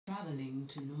traveling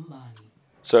to Numbani.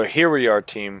 So here we are,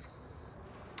 team.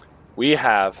 We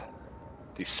have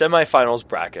the semifinals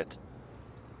bracket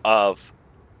of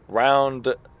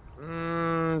round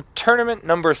tournament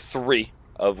number 3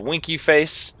 of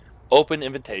WinkyFace Open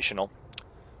Invitational.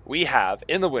 We have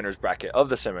in the winners bracket of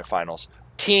the semifinals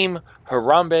Team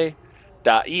Harambea.exe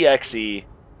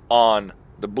on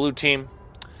the blue team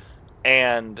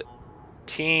and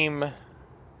Team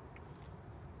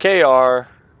KR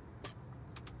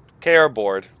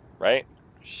board, right?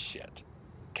 Shit.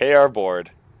 KR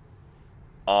board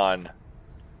on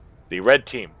the red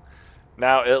team.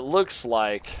 Now it looks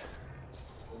like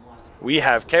we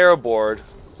have KR board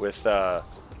with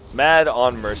Mad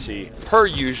on Mercy per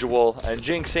usual and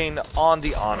Jinxing on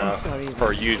the Ana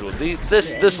per usual.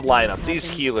 This lineup, these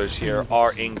healers here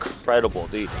are incredible.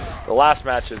 The last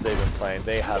matches they've been playing,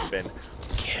 they have been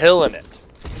killing it.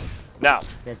 Now,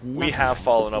 we have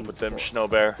followed up with them,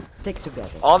 Schnowbear,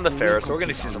 on the Pharah, so we're going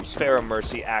to see some Pharah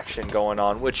Mercy action going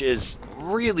on, which is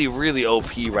really, really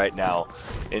OP right now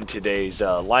in today's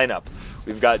lineup.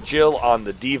 We've got Jill on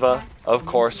the Diva, of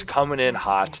course, coming in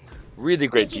hot. Really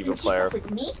great Diva player.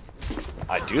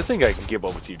 I do think I can keep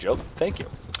up with you, Jill. Thank you.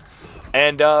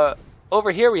 And over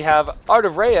here we have Art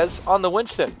of Reyes on the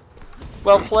Winston.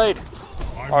 Well played,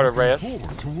 Art of Reyes.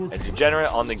 And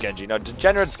Degenerate on the Genji. Now,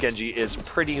 Degenerate's Genji is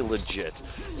pretty legit.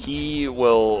 He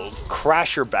will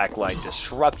crash your backline,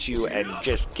 disrupt you, and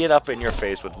just get up in your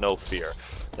face with no fear.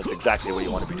 That's exactly what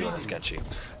you want to be doing this Genji.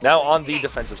 Now, on the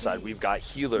defensive side, we've got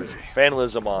healers.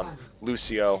 Vandalism on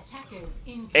Lucio.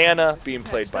 Ana being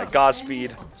played by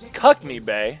Godspeed. Cuckme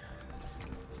Bay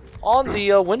on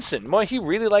the Winston. Boy, he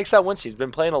really likes that Winston. He's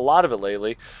been playing a lot of it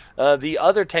lately. The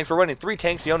other tanks, we're running 3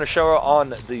 tanks. Yona Shara on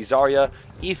the Zarya,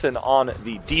 Ethan on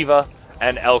the Diva,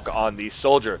 and Elk on the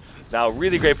Soldier. Now,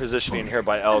 really great positioning here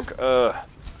by Elk.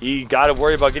 He got to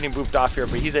worry about getting booped off here,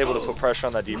 but he's able to put pressure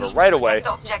on that Diva right away.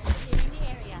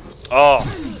 Oh,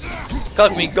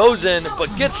 Cuckme goes in,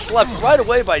 but gets slept right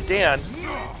away by Dan.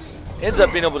 Ends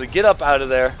up being able to get up out of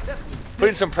there,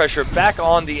 putting some pressure back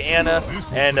on the Ana,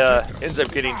 and ends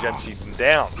up getting Jensen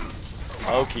down.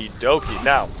 Okie dokie.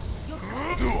 Now,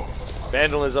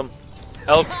 Vandalism.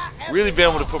 Elk really been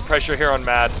able to put pressure here on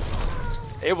Mad.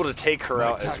 Able to take her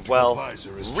out as well.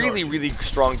 Really, really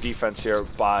strong defense here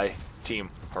by Team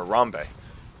Harambea.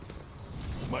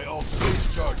 My ultimate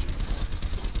is charging.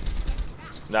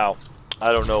 Now,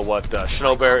 I don't know what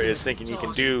Schnowbear is thinking he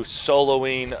can do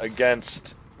soloing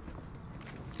against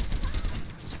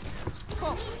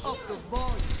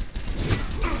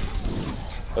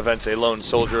events a lone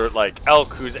soldier like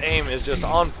Elk, whose aim is just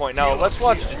on point. Now let's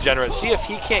watch Degenerate, see if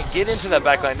he can't get into that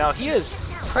backline. Now he is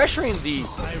pressuring the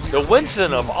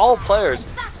Winston of all players,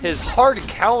 his hard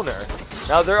counter.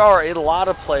 Now there are a lot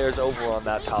of players over on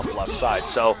that top left side,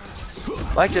 so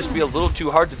might just be a little too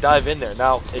hard to dive in there.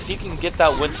 Now if he can get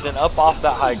that Winston up off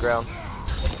that high ground,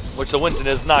 which the Winston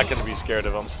is not going to be scared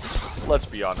of him. Let's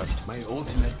be honest. My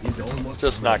ultimate is almost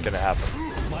just not going to happen.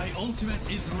 My ultimate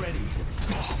is ready.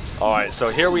 Alright, so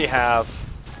here we have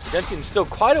Jensen still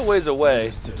quite a ways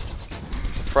away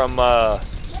from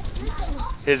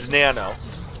his Nano.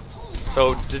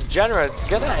 So Degenerate's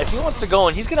gonna, if he wants to go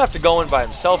in, he's gonna have to go in by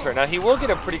himself here. Now he will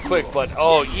get it pretty quick, but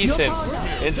oh, Ethan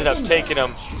ended up taking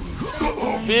him.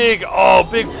 Big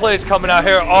plays coming out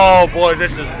here. Oh boy,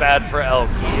 this is bad for Elk.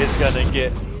 He is gonna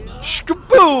get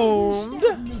skaboomed.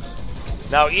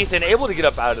 Now Ethan able to get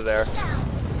up out of there.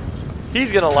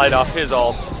 He's going to light off his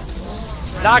ult.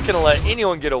 Not going to let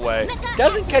anyone get away.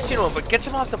 Doesn't catch anyone, but gets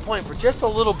him off the point for just a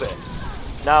little bit.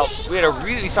 Now, we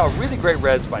saw a really great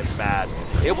res by Mad.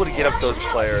 Able to get up those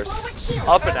players.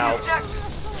 Up and out.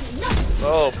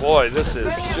 Oh boy, this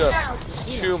is just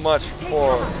too much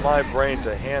for my brain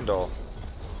to handle.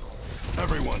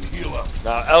 Everyone heal up.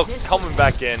 Now Elk coming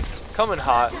back in. Coming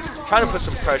hot. Trying to put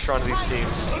some pressure on these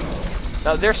teams.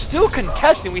 Now they're still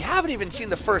contesting. We haven't even seen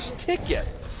the first tick yet.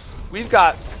 We've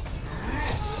got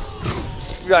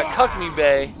Cuckme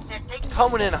Bay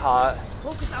coming in hot.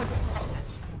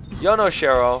 Yono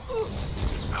Sharo.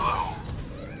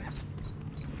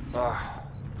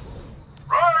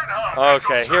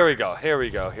 Okay, here we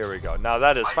go. Now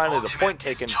that is finally the point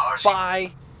taken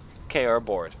by KR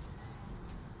board.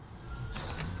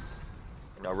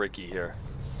 Now Ricky here.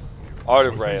 Art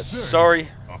of Reyes. Sorry,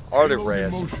 Art of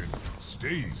Reyes.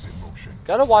 Stays in motion.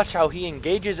 Gotta watch how he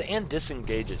engages and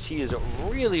disengages. He is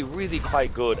really, really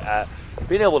quite good at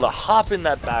being able to hop in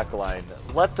that back line.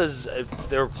 If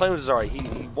they're playing with Zarya,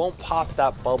 he won't pop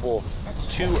that bubble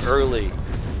too early.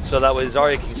 so that way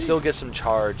Zarya can still get some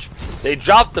charge. They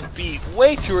drop the beat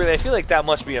way too early. I feel like that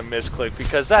must be a misclick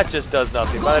because that just does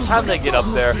nothing. By the time they get up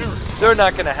there, they're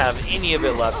not going to have any of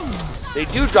it left. They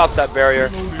do drop that barrier.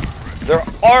 They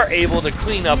are able to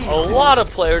clean up a lot of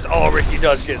players. Oh, Ricky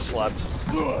does get slept.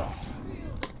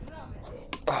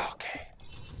 Okay.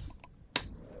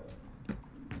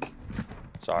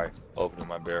 Sorry, opening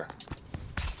my beer.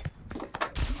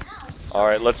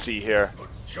 Alright, let's see here.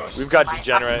 We've got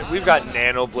Degenerate. We've got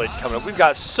Nano Blade coming up. We've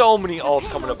got so many ults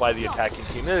coming up by the attacking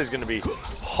team. It is going to be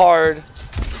hard.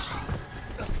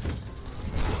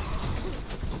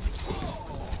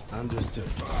 Understood.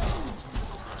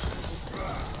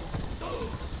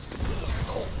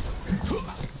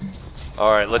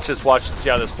 Alright, let's just watch and see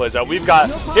how this plays out. We've got,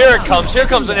 here it comes. Here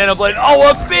comes the Nano Blade. Oh,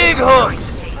 a big hook.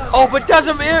 Oh, but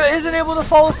isn't able to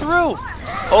follow through.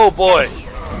 Oh boy.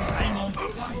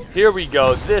 Here we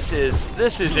go. This is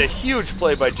a huge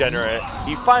play by Degenerate.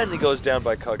 He finally goes down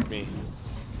by Kugmi.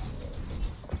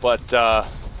 But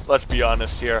let's be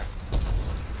honest here.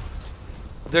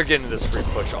 They're getting this free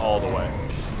push all the way.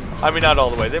 I mean, not all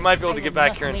the way. They might be able to get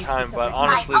back here in time, but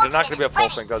honestly, they're not going to be at full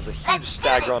strength because there's a huge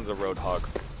stagger onto the Roadhog.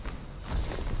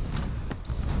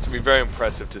 It's going to be very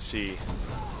impressive to see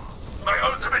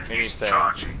anything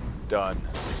done.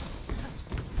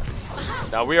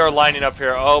 Now we are lining up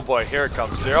here. Oh boy, here it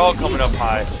comes. They're all coming up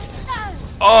high.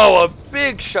 Oh, a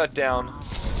big shutdown.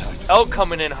 Elk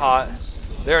coming in hot.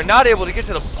 They're not able to get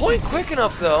to the point quick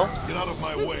enough though. Get out of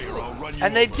my way or I'll run you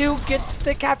and they do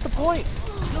cap the point.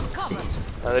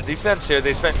 Now the defense here,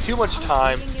 they spent too much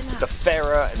time with the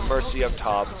Pharah and Mercy up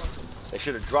top. They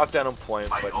should have dropped down on point,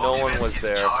 but no one was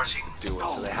there to do it.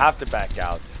 So they have to back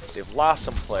out. They've lost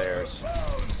some players.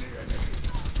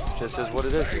 Just is what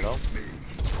it is, you know?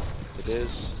 It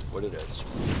is what it is.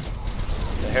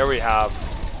 And here we have,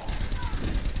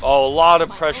 oh, a lot of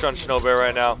pressure on Shinobi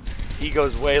right now. He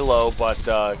goes way low, but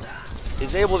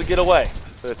is able to get away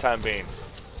for the time being.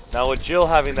 Now with Jill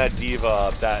having that diva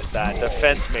up, that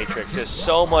defense matrix, there's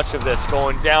so much of this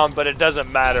going down, but it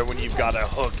doesn't matter when you've got a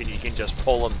hook and you can just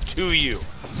pull them to you.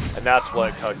 And that's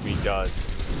what Kugmi does.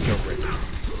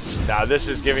 Now this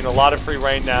is giving a lot of free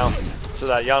reign now, so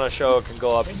that Yanosho can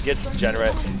go up and get some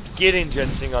Degenerate, getting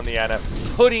Ginseng on the Ana,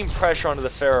 putting pressure onto the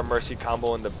Pharah Mercy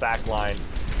combo in the back line.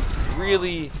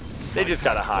 Really, they just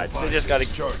gotta hide. They just gotta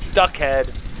duck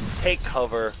head, take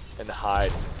cover, and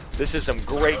hide. This is some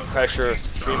great pressure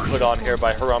being put on here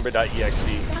by Harambea.exe.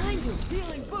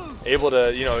 Able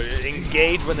to, you know,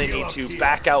 engage when they need to,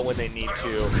 back out when they need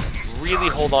to, really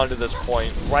hold on to this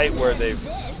point right where they've.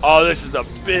 Oh, this is a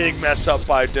big mess up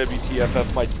by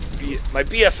WTFF, my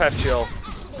BFF Jill.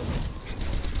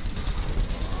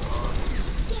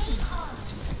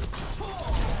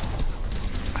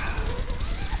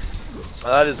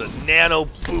 That is a nano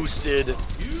boosted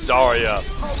Zarya.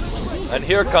 And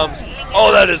here comes,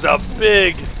 oh, that is a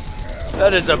big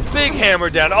hammer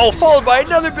down. Oh, followed by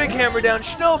another big hammer down.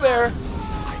 Snowbear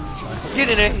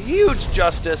getting a huge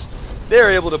justice.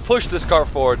 They're able to push this car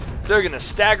forward. They're gonna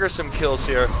stagger some kills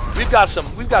here. We've got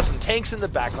some tanks in the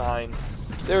back line.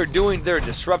 They're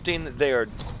disrupting, they're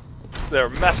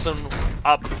messing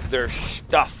up their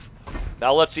stuff.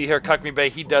 Now let's see here, Kugmi Bay,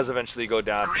 he does eventually go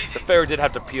down. The Pharah did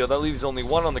have to peel. That leaves only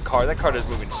one on the car. That car is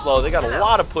moving slow. They got a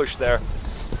lot of push there.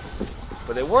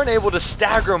 But they weren't able to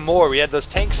stagger more. We had those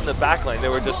tanks in the back line.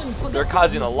 They're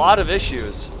causing a lot of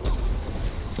issues.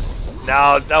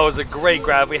 Now, that was a great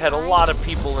grab. We had a lot of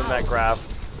people in that grab,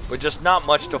 but just not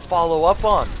much to follow up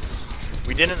on.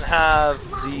 We didn't have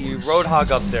the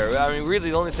Roadhog up there. I mean, really,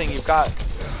 the only thing you've got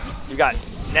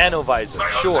Nano Visor,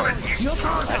 sure.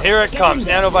 And here it comes.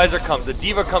 Nano Visor comes. The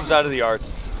Diva comes out of the arc.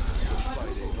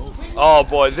 Oh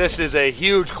boy, this is a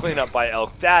huge cleanup by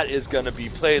Elk. That is going to be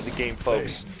play of the game,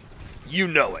 folks. You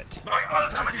know it. My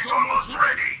ultimate is almost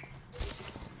ready.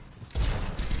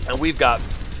 And we've got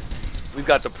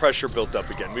the pressure built up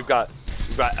again. We've got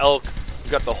Elk.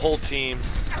 We've got the whole team.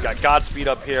 We've got Godspeed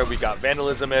up here. We've got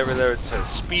Vandalism over there to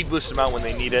speed boost them out when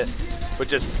they need it. But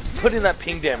just putting that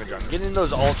ping damage on, getting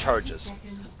those all charges.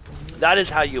 That is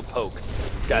how you poke,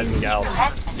 guys and gals.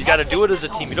 You got to do it as a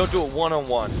team. You don't do it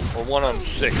one-on-one or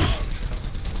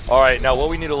one-on-6. All right, now what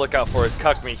we need to look out for is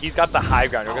Kugmi. He's got the high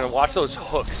ground. We're going to watch those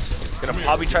hooks. Going to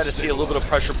probably try to see a little bit of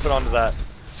pressure put onto that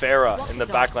Pharah in the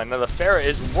backline. Now the Pharah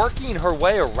is working her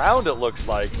way around, it looks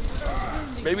like.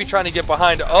 Maybe trying to get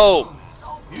behind. Oh,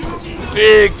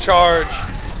 big charge.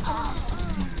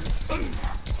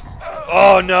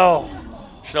 Oh no.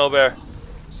 Snowbear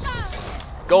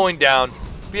going down.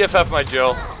 BFF my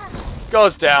Jill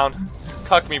goes down.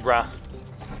 Kugmi Brown.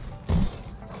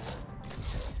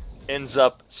 ends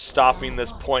up stopping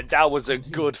this point. That was a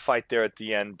good fight there at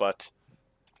the end, but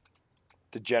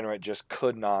Degenerate just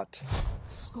could not.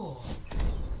 Score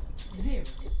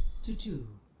 0-2.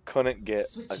 Couldn't get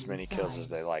as many kills as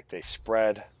they like. They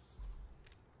spread.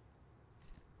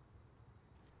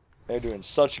 They're doing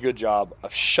such a good job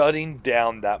of shutting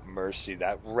down that Mercy,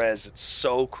 that res. It's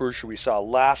so crucial. We saw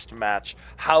last match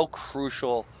how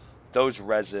crucial those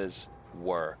reses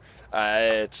were.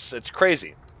 It's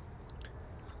crazy.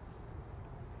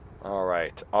 All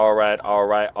right.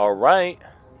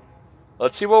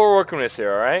 Let's see what we're working with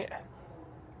here, all right?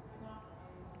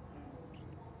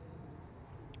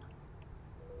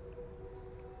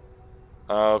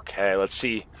 Okay, let's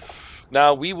see.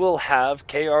 Now we will have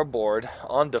KR board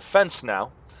on defense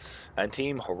now, and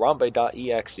Team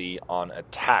Harambea.exe on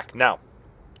attack. Now,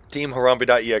 Team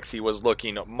Harambea.exe was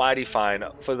looking mighty fine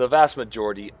for the vast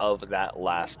majority of that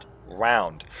last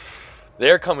round.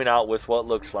 They're coming out with what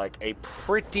looks like a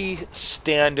pretty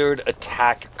standard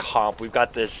attack comp. We've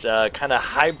got this kind of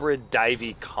hybrid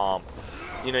divey comp.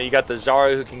 You know, you got the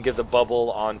Zarya who can give the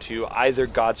bubble onto either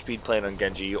Godspeed playing on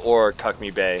Genji or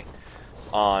Kakmi Bey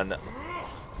on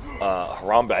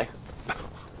Harambea.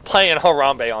 Playing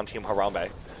Harambea on Team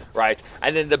Harambea, right?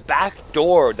 And then the back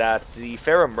door that the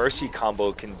Pharah Mercy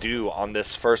combo can do on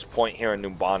this first point here in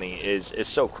Numbani is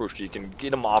so crucial. You can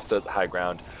get them off the high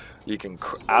ground. You can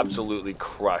absolutely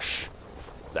crush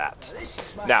that.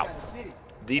 Now,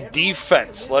 the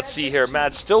defense. Let's see here.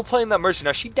 Matt's still playing that Mercy.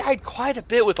 Now, she died quite a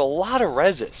bit with a lot of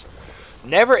reses.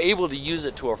 Never able to use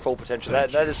it to her full potential.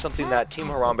 That is something that Team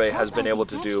Harambea has been able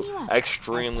to do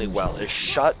extremely well, is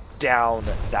shut down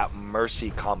that Mercy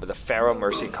combo, the Pharah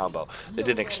Mercy combo. They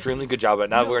did an extremely good job of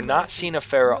it. Now, we're not seeing a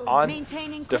Pharah on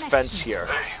defense here,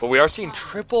 but we are seeing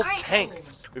triple tank.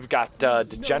 We've got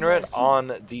Degenerate on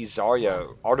the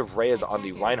Zarya, Art of Reyes on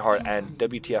the Reinhardt, and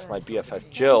WTF my BFF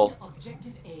Jill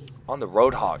on the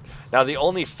Roadhog. Now, the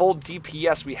only full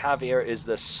DPS we have here is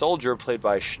the Soldier played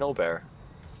by Snowbear.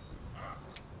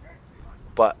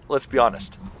 But let's be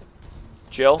honest,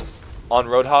 Jill on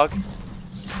Roadhog,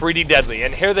 pretty deadly.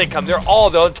 And here they come. They're all,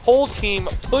 the whole team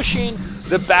pushing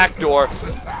the back door.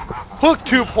 Hook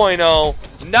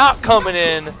 2.0, not coming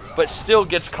in, but still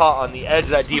gets caught on the edge.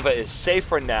 That D.Va is safe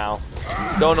for now.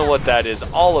 Don't know what that is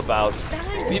all about.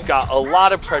 We've got a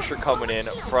lot of pressure coming in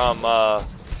from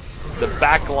the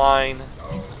back line.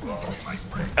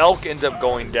 Elk ends up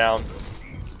going down.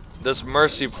 This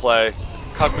Mercy play.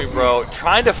 Kakmi Bro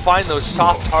trying to find those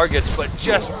soft targets, but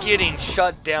just getting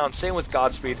shut down. Same with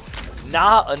Godspeed.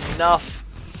 Not enough.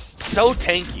 So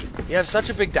tanky. You have such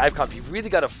a big dive comp. You've really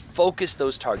got to focus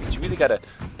those targets. You really got to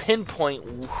pinpoint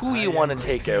who you want to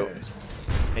take out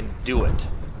and do it.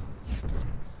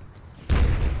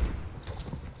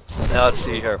 Now let's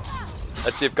see here.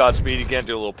 Let's see if Godspeed again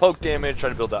do a little poke damage, try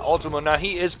to build that ultimate. Now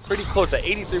he is pretty close at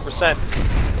 83%.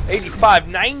 85,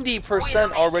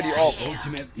 90% already all.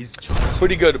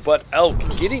 Pretty good, but Elk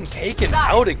getting taken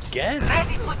out again.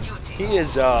 He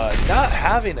is not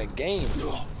having a game.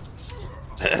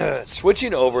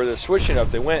 Switching over, they're switching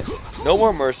up. They went no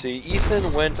more Mercy.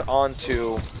 Ethan went on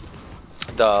to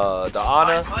the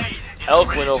Ana.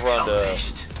 Elk went over on the...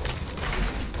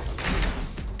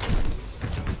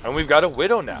 And we've got a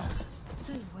Widow now.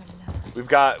 We've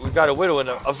got a Widow in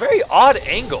a very odd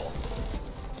angle.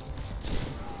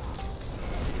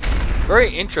 Very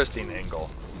interesting angle.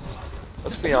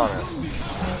 Let's be honest.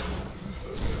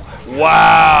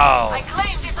 Wow! I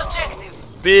claim this objective.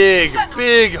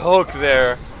 Big hook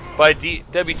there by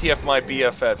WTF my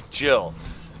BFF Jill.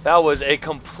 That was a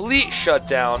complete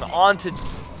shutdown onto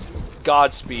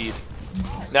Godspeed.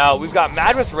 Now we've got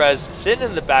Mad with Rez sitting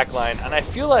in the back line, and I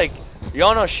feel like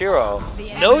Yono Shiro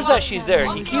knows that she's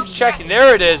there. He keeps checking.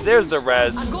 There it is. There's the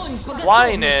Rez.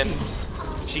 Flying in.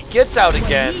 She gets out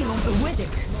again.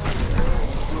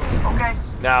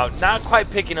 Now, not quite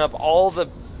picking up all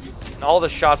the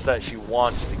shots that she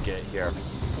wants to get here,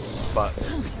 but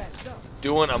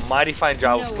doing a mighty fine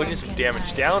job of putting some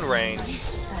damage down range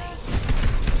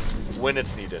when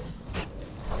it's needed.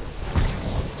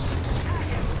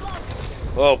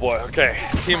 Oh boy, okay.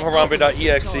 Team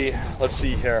Harambea.exe. Let's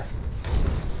see here.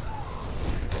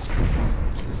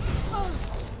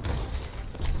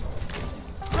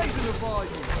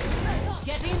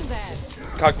 Get in there.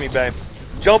 Kakmi Bey.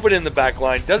 Jumping in the back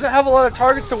line. Doesn't have a lot of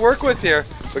targets to work with here,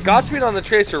 but Godspeed on the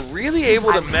Tracer really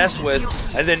able to mess with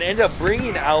and then end up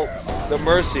bringing out the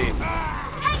Mercy.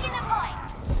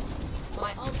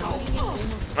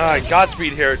 Alright,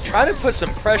 Godspeed here. Trying to put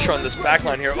some pressure on this back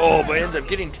line here. Oh, but ends up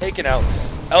getting taken out.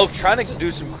 Elk trying to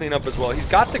do some cleanup as well. He's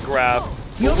got the grab,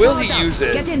 but will he use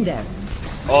it? Get in there.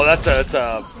 Oh, that's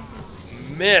a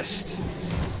missed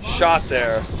shot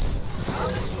there.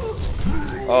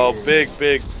 Oh, big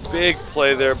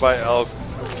play there by Elk.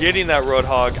 Getting that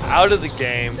Roadhog out of the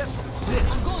game.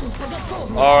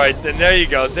 Alright, then there you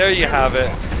go. There you have it.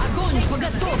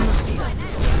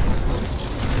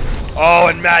 Oh,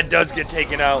 and Matt does get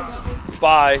taken out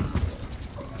by...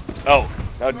 Oh,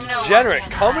 now Degenerate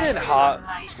coming in hot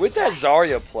with that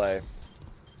Zarya play.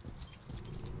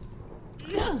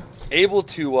 Able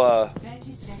to, Let's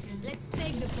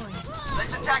take the point.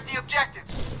 Let's attack the objective.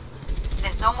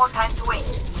 There's no more time to wait.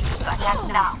 We need to attack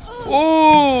now.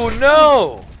 Ooh,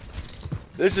 no!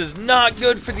 This is not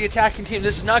good for the attacking team.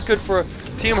 This is not good for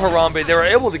Team Harambea. They were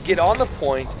able to get on the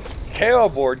point. KO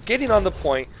board getting on the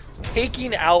point,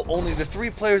 taking out only the 3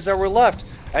 players that were left,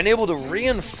 and able to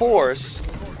reinforce.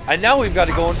 And now we've got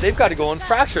to go. They've got to go in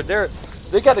fractured.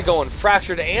 They got to go in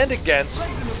fractured and against.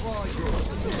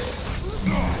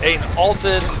 Aiden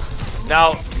ulted.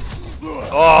 Now,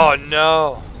 oh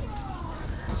no!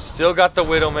 Still got the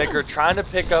Widowmaker trying to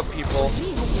pick up people.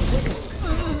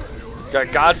 Got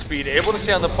Godspeed, able to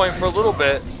stay on the point for a little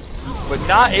bit, but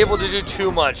not able to do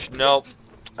too much. Nope.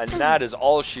 And that is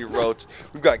all she wrote.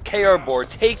 We've got KR board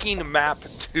taking map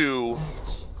 2.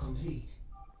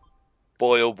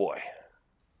 Boy, oh boy.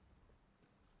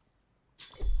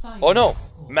 Oh no,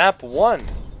 map 1.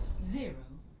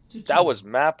 That was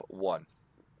map 1.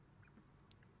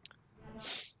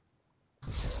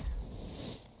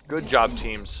 Good job,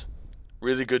 teams.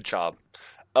 Really good job.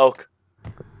 Elk,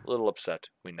 a little upset,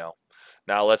 we know.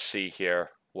 Now let's see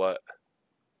here what.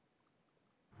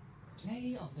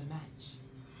 Play of the match.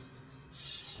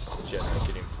 Generally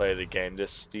getting play of the game.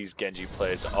 These Genji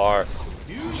plays are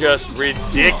just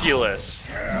ridiculous.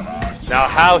 Now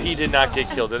how he did not get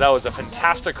killed. That was a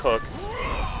fantastic hook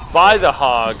by the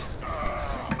Hog,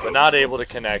 but not able to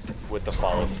connect with the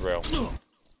follow through.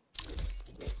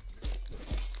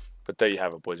 But there you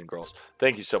have it, boys and girls.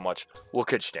 Thank you so much. We'll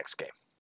catch you next game.